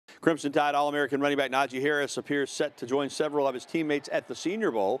Crimson Tide All-American running back Najee Harris appears set to join several of his teammates at the Senior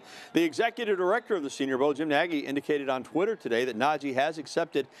Bowl. The executive director of the Senior Bowl, Jim Nagy, indicated on Twitter today that Najee has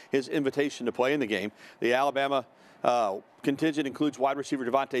accepted his invitation to play in the game. The Alabama contingent includes wide receiver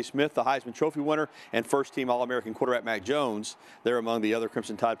DeVonta Smith, the Heisman Trophy winner, and first-team All-American quarterback Mac Jones. They're among the other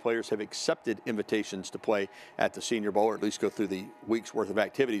Crimson Tide players have accepted invitations to play at the Senior Bowl, or at least go through the week's worth of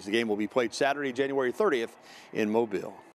activities. The game will be played Saturday, January 30th in Mobile.